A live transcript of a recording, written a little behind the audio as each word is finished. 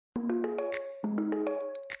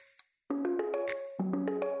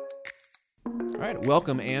All right,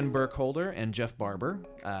 welcome Ann Burkholder and Jeff Barbour.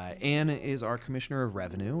 Ann is our Commissioner of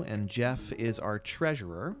Revenue, and Jeff is our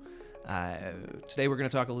Treasurer. Today we're going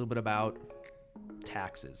to talk a little bit about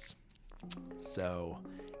taxes. So,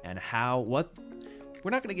 and we're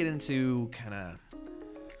not going to get into kind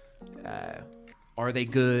of, are they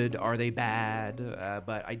good, are they bad,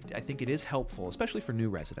 but I think it is helpful, especially for new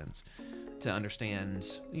residents, to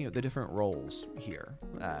understand, the different roles here.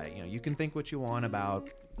 You can think what you want about,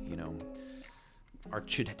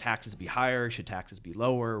 should taxes be higher? Should taxes be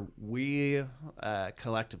lower? We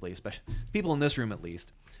collectively, especially people in this room at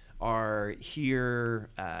least, are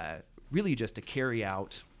here really just to carry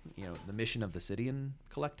out, the mission of the city and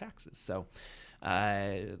collect taxes. So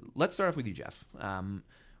let's start off with you, Jeff.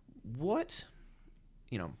 What,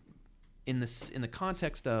 in the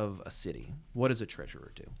context of a city, what does a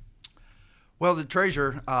treasurer do? Well, the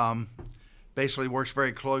treasurer basically works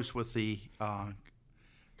very close with the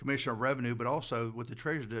Commissioner of Revenue, but also with the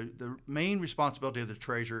treasurer. The main responsibility of the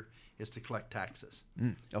treasurer is to collect taxes.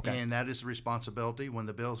 Okay. And that is the responsibility when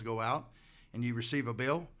the bills go out and you receive a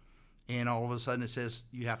bill and all of a sudden it says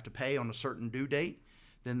you have to pay on a certain due date,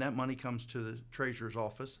 then that money comes to the treasurer's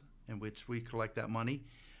office, in which we collect that money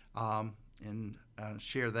and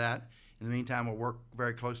share that. In the meantime, we'll work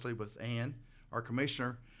very closely with Ann, our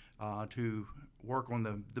commissioner, to work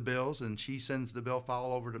on the bills, and she sends the bill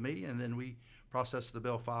file over to me, and then we process the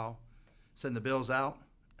bill file, send the bills out,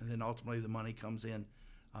 and then ultimately the money comes in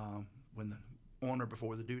on or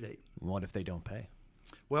before the due date. What if they don't pay?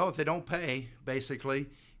 Well, if they don't pay, basically,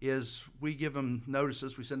 is we give them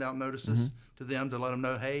notices. We send out notices to them to let them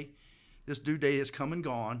know, hey, this due date has come and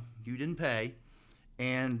gone. You didn't pay,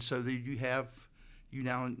 and so that you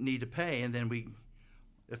now need to pay. And then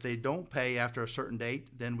if they don't pay after a certain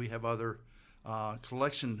date, then we have other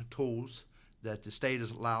collection tools that the state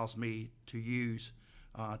allows me to use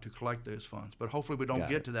to collect those funds. But hopefully we don't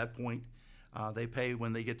get to that point. They pay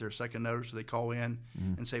when they get their second notice, so they call in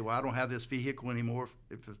and say, well, I don't have this vehicle anymore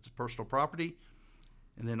if it's personal property.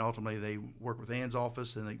 And then ultimately they work with Ann's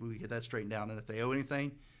office and we get that straightened out. And if they owe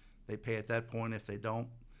anything, they pay at that point. If they don't,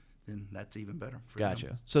 then that's even better for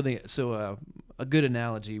them. So a good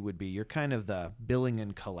analogy would be you're kind of the billing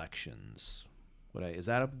and collections. Is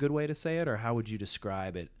that a good way to say it, or how would you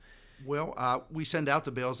describe it? Well, we send out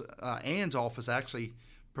the bills. Ann's office actually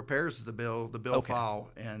prepares the bill file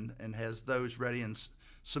and has those ready and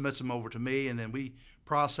submits them over to me, and then we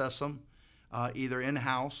process them either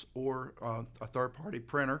in-house or a third-party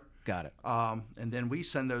printer. Got it. And then we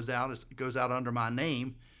send those out. It goes out under my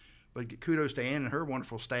name, but kudos to Ann and her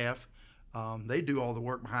wonderful staff. They do all the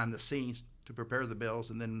work behind the scenes to prepare the bills,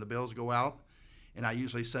 and then the bills go out, and I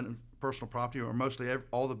usually send them personal property, or mostly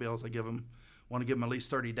all the bills I want to give them at least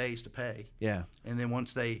 30 days to pay. Yeah. And then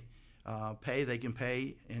once they pay, they can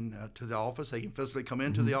pay to the office. They can physically come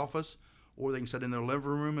into the office, or they can sit in their living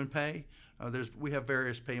room and pay. We have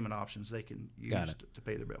various payment options they can use to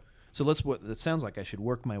pay their bill. So it sounds like I should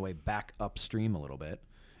work my way back upstream a little bit.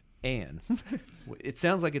 And it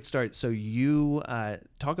sounds like it starts. So you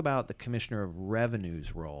talk about the Commissioner of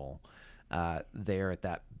Revenue's role there at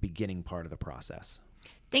that beginning part of the process.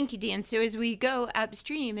 Thank you, Dan. So as we go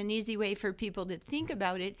upstream, an easy way for people to think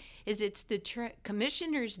about it is it's the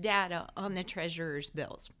commissioner's data on the treasurer's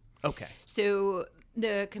bills. Okay. So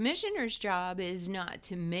the commissioner's job is not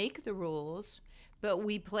to make the rules, but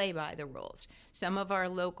we play by the rules. Some of our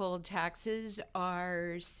local taxes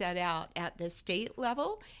are set out at the state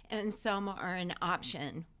level, and some are an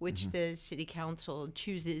option, which the city council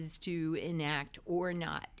chooses to enact or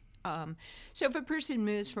not. So if a person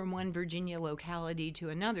moves from one Virginia locality to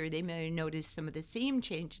another, they may notice some of the same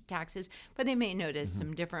change in taxes, but they may notice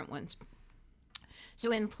some different ones.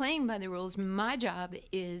 So in playing by the rules, my job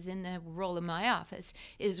is, in the role of my office,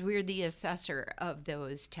 is we're the assessor of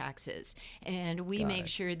those taxes. And we make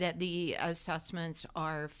sure that the assessments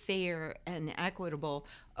are fair and equitable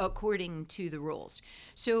according to the rules.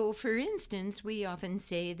 So for instance, we often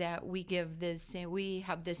say that we have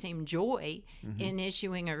the same joy in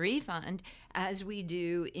issuing a refund as we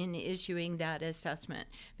do in issuing that assessment,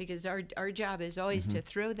 because our job is always to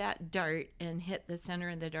throw that dart and hit the center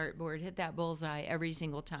of the dartboard, hit that bullseye every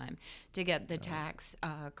single time to get the tax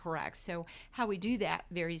correct. So how we do that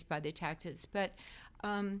varies by the taxes, but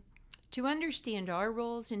to understand our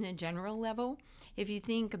roles in a general level, if you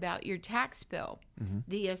think about your tax bill,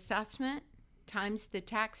 the assessment times the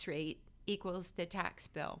tax rate equals the tax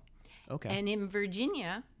bill. Okay. And in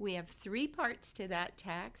Virginia, we have 3 parts to that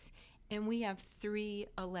tax, and we have 3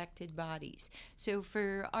 elected bodies. So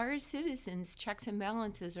for our citizens, checks and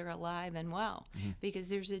balances are alive and well, because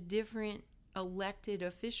there's a different elected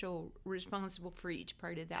official responsible for each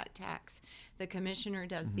part of that tax. The commissioner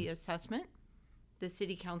does the assessment, the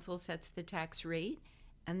city council sets the tax rate,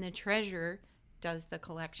 and the treasurer does the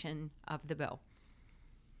collection of the bill.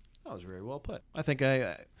 That was very well put. I think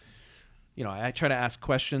I try to ask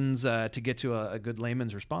questions to get to a good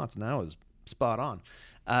layman's response, and that was spot on.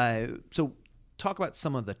 So talk about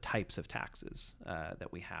some of the types of taxes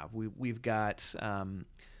that we have. We've got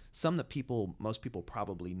some that most people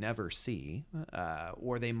probably never see,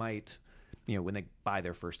 or they might, when they buy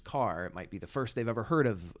their first car, it might be the first they've ever heard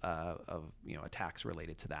of a tax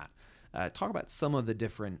related to that. Talk about some of the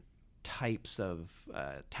different types of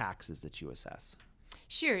taxes that you assess.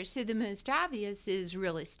 Sure. So the most obvious is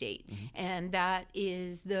real estate, and that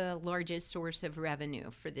is the largest source of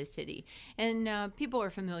revenue for the city. And people are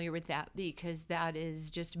familiar with that because that is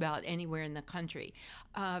just about anywhere in the country.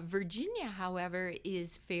 Virginia, however,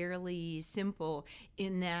 is fairly simple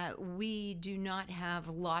in that we do not have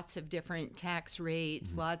lots of different tax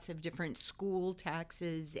rates, lots of different school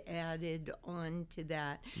taxes added on to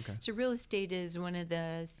that. Okay. So real estate is one of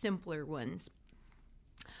the simpler ones.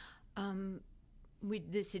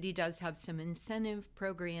 The city does have some incentive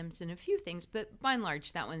programs and a few things, but by and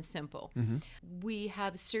large, that one's simple. We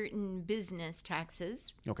have certain business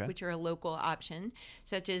taxes, which are a local option,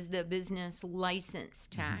 such as the business license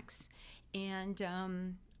tax. And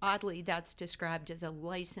oddly, that's described as a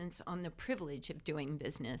license on the privilege of doing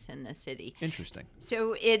business in the city. Interesting.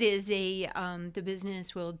 So it is the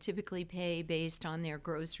business will typically pay based on their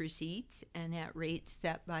gross receipts and at rates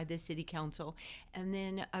set by the city council. And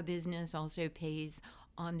then a business also pays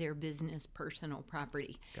on their business personal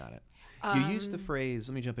property. Got it. You use the phrase,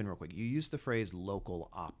 let me jump in real quick. You use the phrase local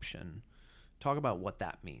option. Talk about what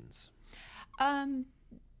that means.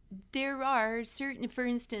 There are certain, for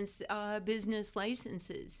instance, business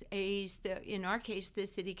licenses. In our case, the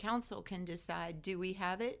city council can decide, do we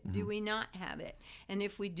have it? Do we not have it? And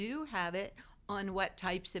if we do have it, on what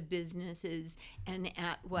types of businesses and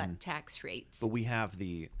at what tax rates? But we have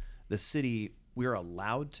the city, we're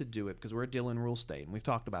allowed to do it because we're a deal and rule state. And we've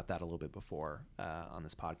talked about that a little bit before on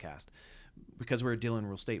this podcast. Because we're a deal and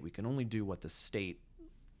rule state, we can only do what the state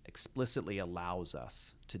explicitly allows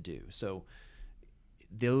us to do. So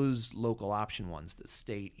those local option ones, the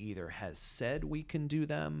state either has said we can do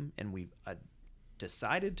them and we've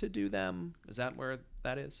decided to do them. Is that where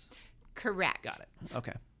that is? Correct. Got it.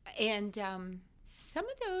 Okay. And some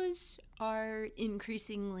of those are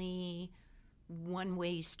increasingly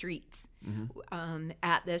one-way streets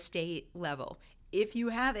at the state level. If you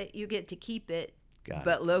have it, you get to keep it.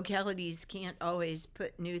 But localities can't always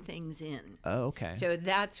put new things in. Oh, okay. So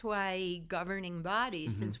that's why governing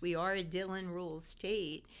bodies, since we are a deal and rule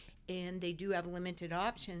state, and they do have limited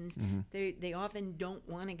options, they often don't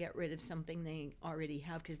want to get rid of something they already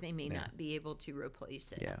have because they may not be able to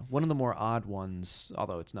replace it. Yeah. One of the more odd ones,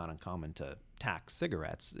 although it's not uncommon to tax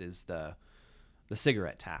cigarettes, is the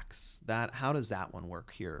cigarette tax. How does that one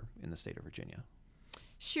work here in the state of Virginia?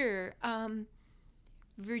 Sure.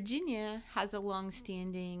 Virginia has a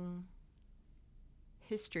long-standing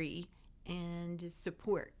history and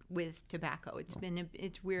support with tobacco.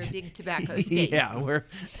 We're a big tobacco state. Yeah,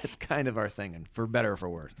 it's kind of our thing, and for better or for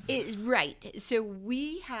worse. Right. So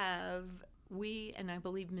we and I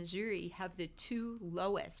believe Missouri have the two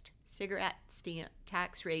lowest cigarette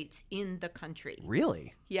tax rates in the country.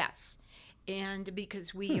 Really? Yes. And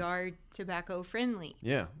because we are tobacco friendly.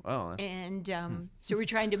 Yeah. Oh. And so we're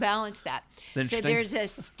trying to balance that. So there's a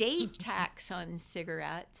state tax on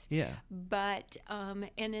cigarettes. Yeah. But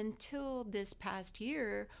and until this past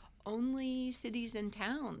year, only cities and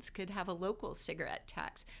towns could have a local cigarette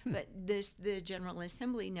tax. But the General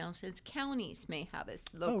Assembly now says counties may have a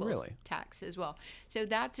local tax as well. So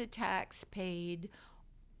that's a tax paid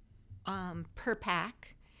per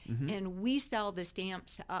pack. And we sell the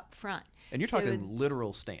stamps up front. And you're talking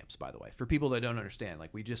literal stamps, by the way, for people that don't understand.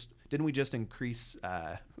 Like didn't we just increase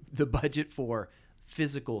the budget for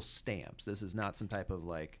physical stamps? This is not some type of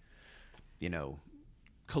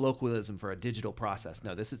colloquialism for a digital process.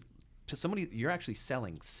 No, this is to somebody. You're actually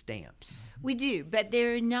selling stamps. We do, but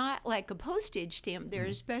they're not like a postage stamp. They're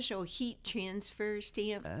a special heat transfer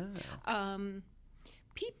stamp. Oh.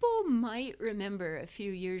 People might remember a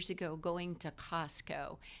few years ago going to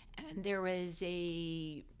Costco, and there was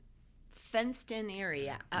a fenced-in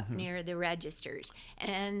area up near the registers,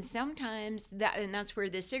 and sometimes that's where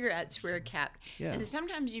the cigarettes were kept. Yeah. And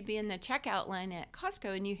sometimes you'd be in the checkout line at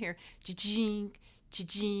Costco, and you hear cha-chink,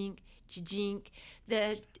 cha-chink, cha-chink.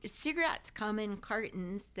 The cigarettes come in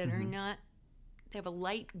cartons that are not. They have a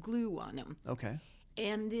light glue on them. Okay.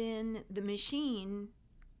 And then the machine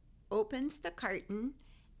opens the carton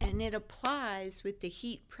and it applies with the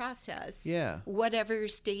heat process. Yeah. Whatever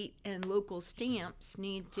state and local stamps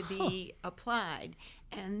need to be applied.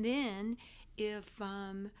 And then if,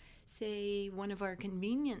 say, one of our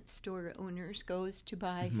convenience store owners goes to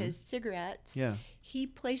buy his cigarettes, he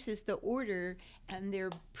places the order and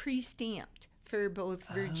they're pre-stamped for both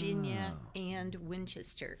Virginia and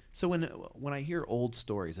Winchester. So when I hear old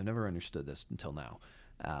stories, I've never understood this until now,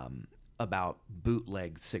 about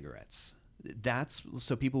bootleg cigarettes.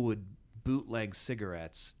 So people would bootleg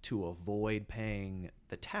cigarettes to avoid paying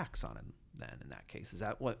the tax on them. Then in that case, is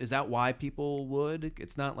that why people would?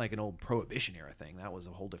 It's not like an old Prohibition era thing. That was a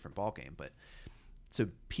whole different ballgame. But so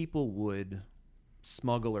people would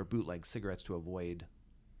smuggle or bootleg cigarettes to avoid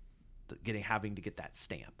having to get that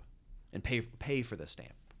stamp and pay for the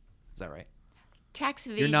stamp. Is that right? Tax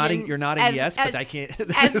evasion. You're nodding yes, but I can't.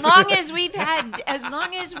 as long as we've had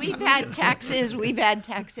taxes, we've had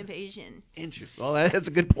tax evasion. Interesting. Well, that's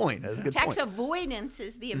a good point. Tax avoidance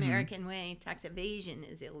is the American way. Tax evasion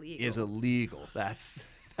is illegal.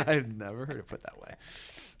 I've never heard it put that way.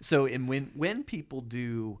 So, when people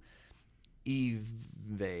do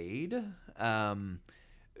evade,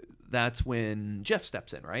 that's when Jeff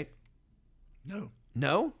steps in, right?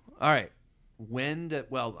 No. All right.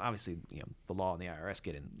 Well, obviously, the law and the IRS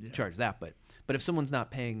get in charge of that, but if someone's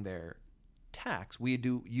not paying their tax,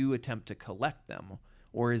 you attempt to collect them,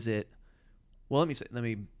 or is it? Well, let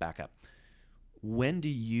me back up. When do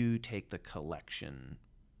you take the collection?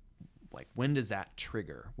 Like, when does that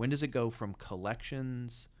trigger? When does it go from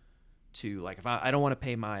collections to, like, if I don't want to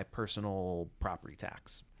pay my personal property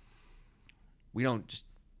tax, we don't just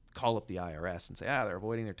call up the IRS and say, they're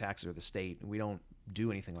avoiding their taxes, or the state, and we don't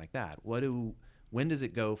do anything like that. When does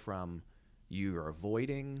it go from you're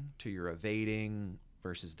avoiding to you're evading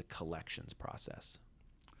versus the collections process?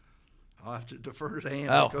 I'll have to defer to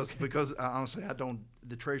Ann because honestly,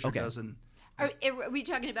 the treasurer doesn't. Are we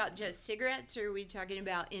talking about just cigarettes, or are we talking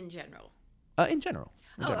about in general? In general.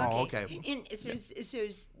 Okay. So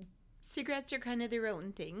cigarettes are kind of their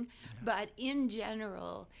own thing, but in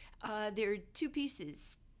general, there are two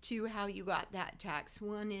pieces to how you got that tax.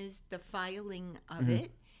 One is the filing of it,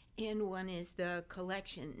 and one is the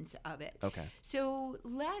collections of it. Okay. So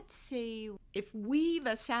let's say if we've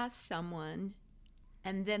assessed someone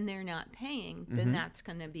and then they're not paying, then that's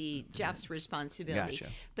going to be Jeff's responsibility. Gotcha.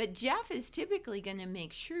 But Jeff is typically going to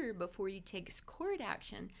make sure before he takes court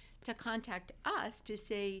action to contact us to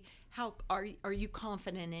say, how are you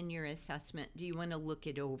confident in your assessment? Do you want to look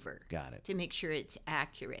it over? Got it. To make sure it's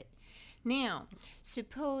accurate. Now,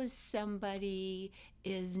 suppose somebody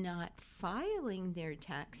is not filing their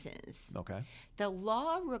taxes. Okay. The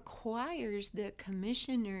law requires the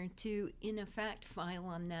commissioner to, in effect, file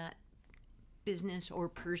on that business or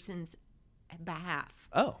person's behalf.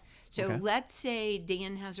 Oh. So okay. Let's say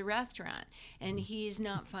Dan has a restaurant and he's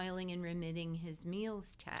not filing and remitting his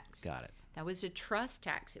meals tax. Got it. That was a trust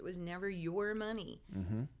tax. It was never your money.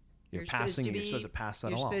 Mm-hmm. You're supposed to pass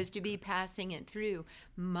that along. You're supposed to be passing it through.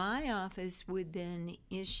 My office would then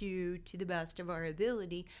issue, to the best of our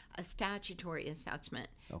ability, a statutory assessment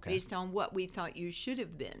based on what we thought you should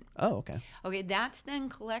have been. Oh, okay. Okay, that's then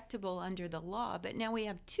collectible under the law. But now we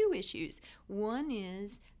have two issues. One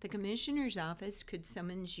is the commissioner's office could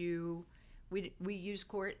summons you. We use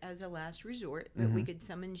court as a last resort, but we could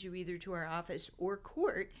summons you either to our office or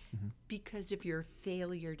court because of your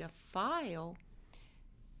failure to file.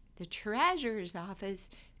 The treasurer's office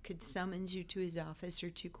could summons you to his office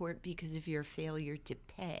or to court because of your failure to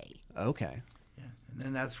pay. Okay. Yeah, and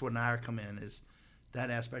then that's when I come in, is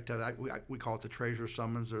that aspect of it. We call it the treasurer's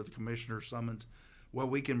summons or the commissioner's summons, where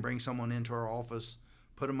we can bring someone into our office,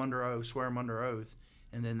 put them under oath, swear them under oath,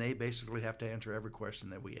 and then they basically have to answer every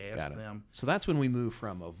question that we ask them. So that's when we move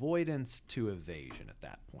from avoidance to evasion at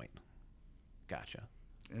that point. Gotcha.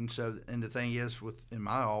 And the thing is, in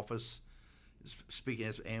my office, speaking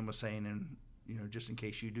as Ann was saying, and just in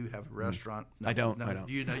case you do have a restaurant, I don't.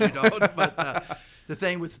 You don't. But the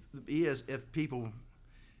thing with is, if people,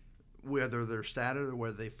 whether they're started or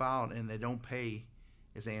whether they filed and they don't pay,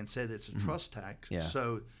 as Ann said, it's a trust tax. Yeah.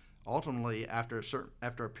 So ultimately, after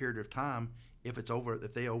a period of time, if they over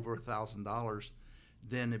 $1,000,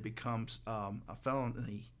 then it becomes a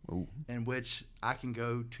felony. Ooh. In which I can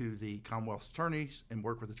go to the Commonwealth attorneys and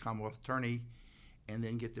work with the Commonwealth attorney, and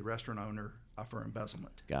then get the restaurant owner for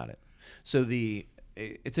embezzlement. Got it. So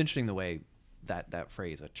it's interesting the way that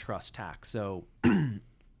phrase, a trust tax. So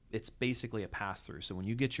it's basically a pass-through. So when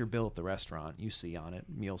you get your bill at the restaurant, you see on it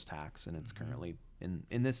meals tax, and it's currently, in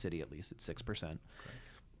this city at least, it's 6%. Okay.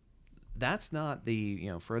 That's not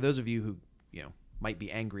for those of you who, might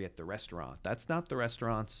be angry at the restaurant. That's not the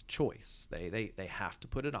restaurant's choice. They have to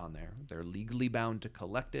put it on there. They're legally bound to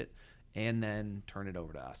collect it and then turn it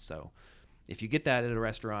over to us. So if you get that at a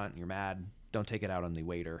restaurant and you're mad, don't take it out on the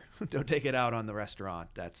waiter. Don't take it out on the restaurant.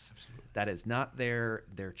 That is not their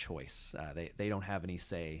choice. They don't have any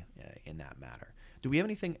say in that matter. Do we have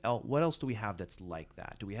anything else? What else do we have that's like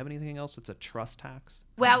that? Do we have anything else that's a trust tax?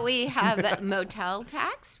 Well, we have motel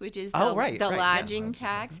tax, which is the lodging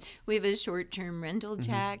tax. Yeah. We have a short-term rental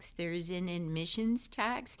tax. There's an admissions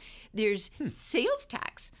tax. There's sales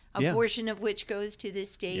tax, a portion of which goes to the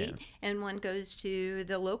state and one goes to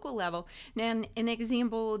the local level. Now, an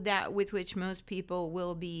example that with which most people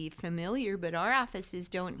will be familiar, but our offices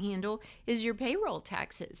don't handle, is your payroll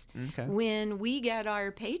taxes. Okay. When we get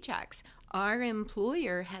our paychecks, our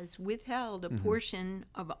employer has withheld a portion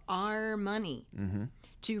of our money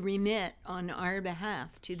to remit on our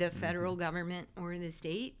behalf to the federal government or the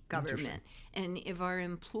state government. And if our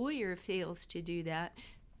employer fails to do that,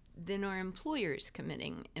 then our employer is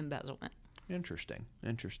committing embezzlement. Interesting.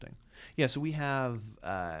 Yeah, so we have,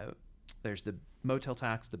 there's the motel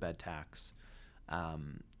tax, the bed tax.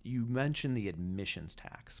 You mentioned the admissions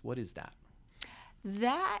tax. What is that?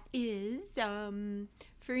 That is,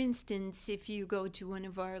 for instance, if you go to one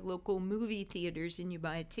of our local movie theaters and you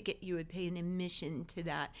buy a ticket, you would pay an admission to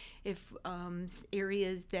that. If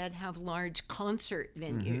areas that have large concert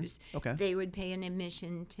venues, they would pay an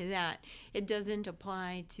admission to that. It doesn't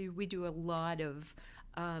apply to, we do a lot of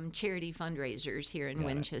charity fundraisers here in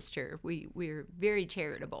Winchester. We're very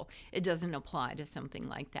charitable. It doesn't apply to something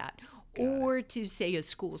like that. Or to, say, a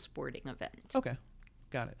school sporting event. Okay,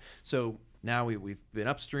 got it. So now we've been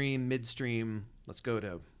upstream, midstream. Let's go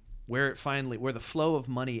to where the flow of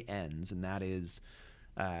money ends, and that is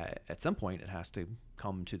at some point it has to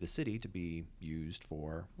come to the city to be used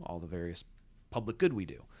for all the various public good we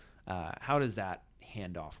do. How does that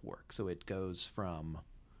handoff work? So it goes from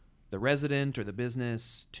the resident or the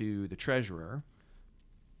business to the treasurer.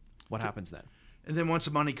 What happens then? And then once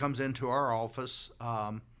the money comes into our office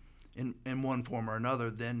in one form or another,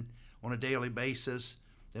 then on a daily basis,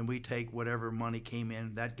 then we take whatever money came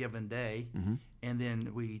in that given day, and then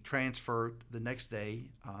we transfer it the next day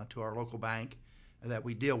to our local bank that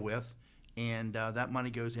we deal with, and that money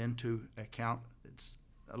goes into an account that's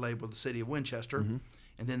labeled the City of Winchester, and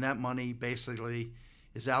then that money basically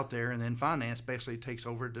is out there, and then finance basically takes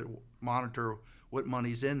over to monitor what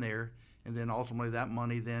money's in there, and then ultimately that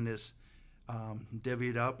money then is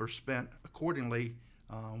divvied up or spent accordingly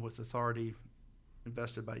with authority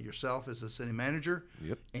invested by yourself as the city manager,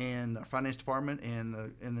 and our finance department, and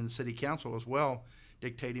then the city council as well,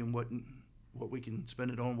 dictating what we can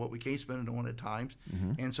spend it on, what we can't spend it on at times.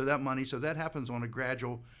 And so that happens on a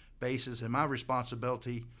gradual basis, and my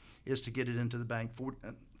responsibility is to get it into the bank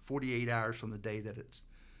 48 hours from the day that it's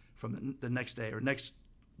from the next day, or next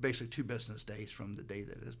basically 2 business days from the day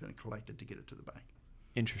that it has been collected, to get it to the bank.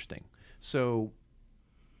 Interesting. So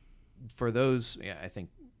for those, I think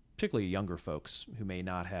particularly younger folks who may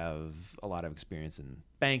not have a lot of experience in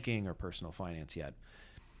banking or personal finance yet,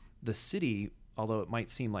 the city, although it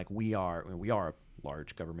might seem like we are a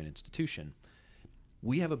large government institution,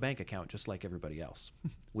 we have a bank account just like everybody else.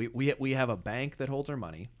 We have a bank that holds our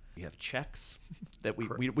money. We have checks that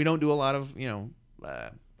we don't do a lot of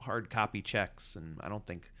hard copy checks, and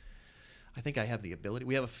I think I have the ability.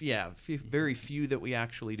 We have very few that we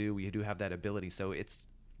actually do. We do have that ability, so it's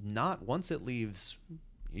not, once it leaves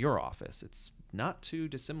your office, it's not too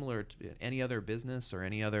dissimilar to any other business or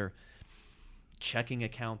any other checking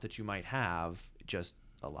account that you might have, just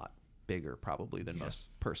a lot bigger probably than most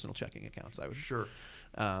personal checking accounts, I would. Sure.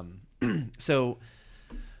 So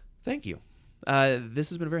thank you. This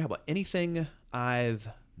has been very helpful. Anything I've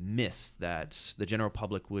missed that the general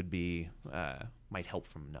public would be might help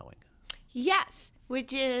from knowing? Yes,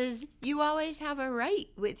 which is you always have a right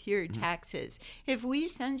with your taxes. If we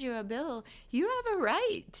send you a bill, you have a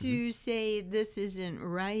right to say this isn't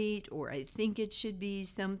right, or I think it should be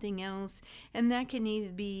something else. And that can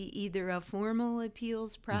either be a formal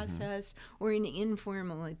appeals process or an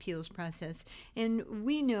informal appeals process. And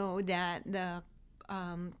we know that the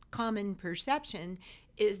common perception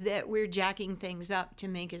is that we're jacking things up to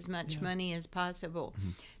make as much money as possible.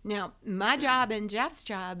 Now, my job and Jeff's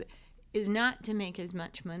job is not to make as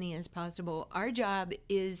much money as possible. Our job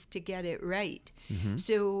is to get it right.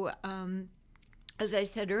 So as I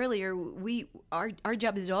said earlier, our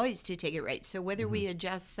job is always to take it right. So whether we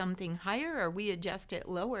adjust something higher or we adjust it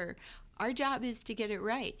lower, our job is to get it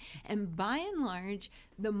right. And by and large,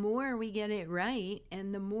 the more we get it right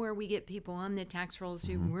and the more we get people on the tax rolls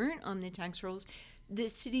who weren't on the tax rolls, the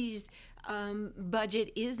city's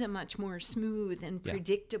budget is a much more smooth and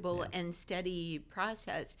predictable and steady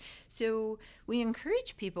process. So we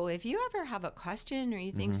encourage people, if you ever have a question or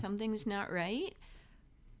you think something's not right,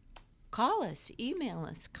 call us, email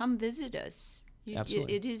us, come visit us.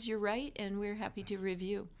 Absolutely. It is your right, and we're happy to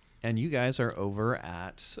review. And you guys are over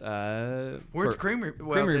at... we're at the Creamery.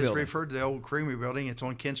 Well, Creamery it's building. referred to the old Creamery building. It's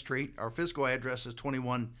on Kent Street. Our physical address is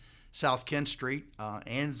 21 South Kent Street.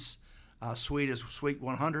 Ann's suite is Suite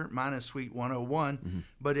 100. Mine is Suite 101.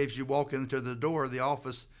 But if you walk into the door of the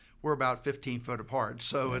office, we're about 15 foot apart.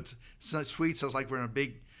 So it's not suites. It's like we're in a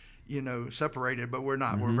big, separated, but we're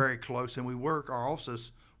not. We're very close, and our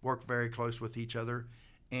offices work very close with each other.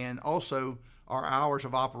 And also our hours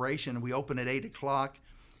of operation, we open at 8 o'clock.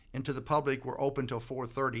 And to the public, we're open till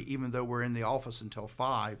 4:30, even though we're in the office until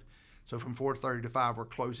 5. So from 4:30 to 5, we're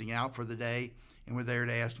closing out for the day, and we're there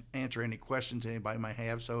to answer any questions anybody might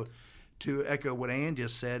have. So to echo what Ann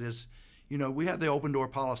just said is, we have the open door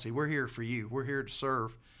policy. We're here for you. We're here to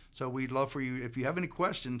serve. So we'd love for you, if you have any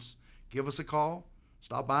questions, give us a call,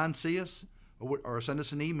 stop by and see us, or send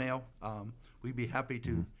us an email. We'd be happy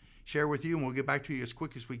to share with you, and we'll get back to you as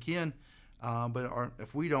quick as we can. But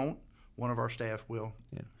if we don't, one of our staff will.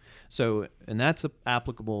 Yeah. So, and that's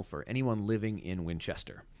applicable for anyone living in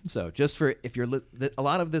Winchester. So just for, if you're, a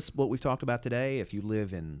lot of this, what we've talked about today, if you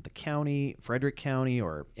live in the county, Frederick County,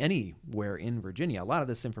 or anywhere in Virginia, a lot of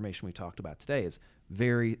this information we talked about today is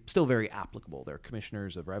still very applicable. There are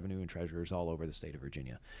commissioners of revenue and treasurers all over the state of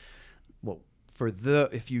Virginia. Well,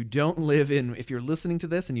 if you're listening to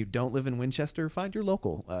this and you don't live in Winchester, find your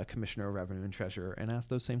local commissioner of revenue and treasurer and ask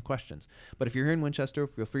those same questions. But if you're here in Winchester,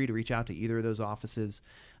 feel free to reach out to either of those offices.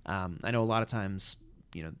 I know a lot of times,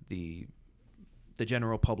 the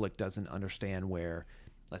general public doesn't understand where,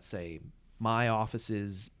 let's say, my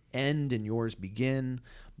offices end and yours begin.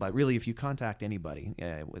 But really, if you contact anybody,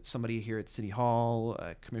 with somebody here at City Hall,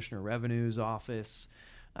 Commissioner of Revenue's office,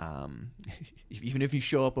 even if you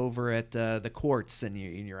show up over at the courts and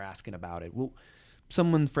you're asking about it,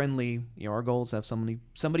 someone friendly, our goal is to have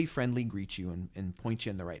somebody friendly greet you and point you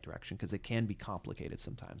in the right direction, because it can be complicated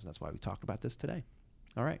sometimes. And that's why we talked about this today.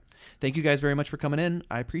 All right. Thank you guys very much for coming in.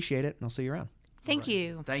 I appreciate it, and I'll see you around. Thank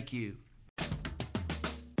you. Thank you.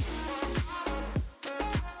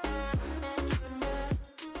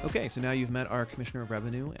 Okay, so now you've met our Commissioner of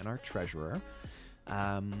Revenue and our Treasurer.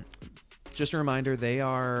 Just a reminder, they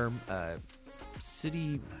are they're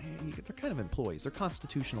kind of employees. They're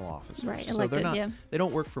constitutional officers. Right, so elected, they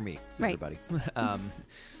don't work for me, right. everybody.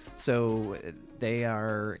 So they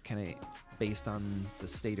are kind of based on the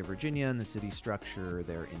state of Virginia and the city structure.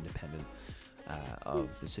 They're independent of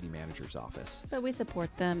the city manager's office. But we support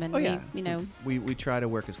them, and we try to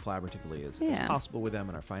work as collaboratively as possible with them,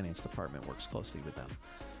 and our finance department works closely with them.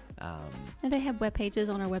 And they have web pages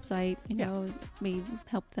on our website. We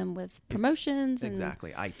help them with promotions.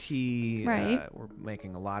 Exactly. IT. Right. We're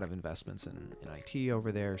making a lot of investments in IT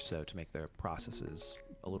over there, so to make their processes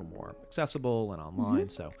a little more accessible and online.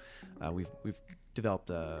 So we've developed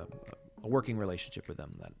a working relationship with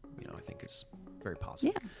them that I think is very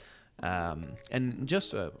positive. Yeah. And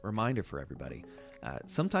just a reminder for everybody,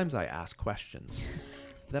 sometimes I ask questions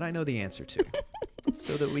that I know the answer to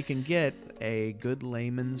so that we can get a good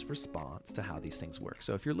layman's response to how these things work.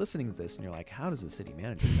 So if you're listening to this and you're like, how does the city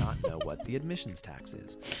manager not know what the admissions tax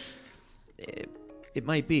is? It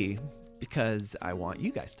might be because I want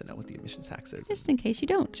you guys to know what the admissions tax is. Just in case you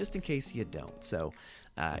don't. Just in case you don't. So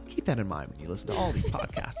keep that in mind when you listen to all these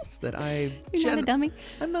podcasts that You're not a dummy?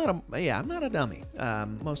 I'm not a dummy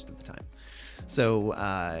most of the time. So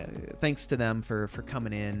thanks to them for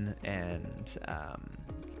coming in. And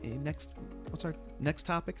what's our next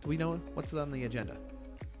topic? Do we know what's on the agenda?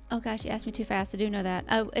 Oh gosh, you asked me too fast. I do know that.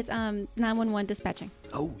 Oh, it's 911 dispatching.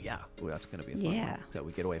 Oh yeah, that's going to be a fun one. So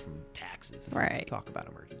we get away from taxes and talk about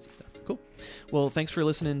emergency stuff. Cool. Well, thanks for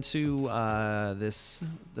listening to the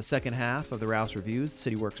second half of the Rouse Reviews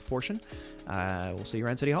City Works portion. We'll see you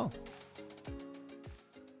around City Hall.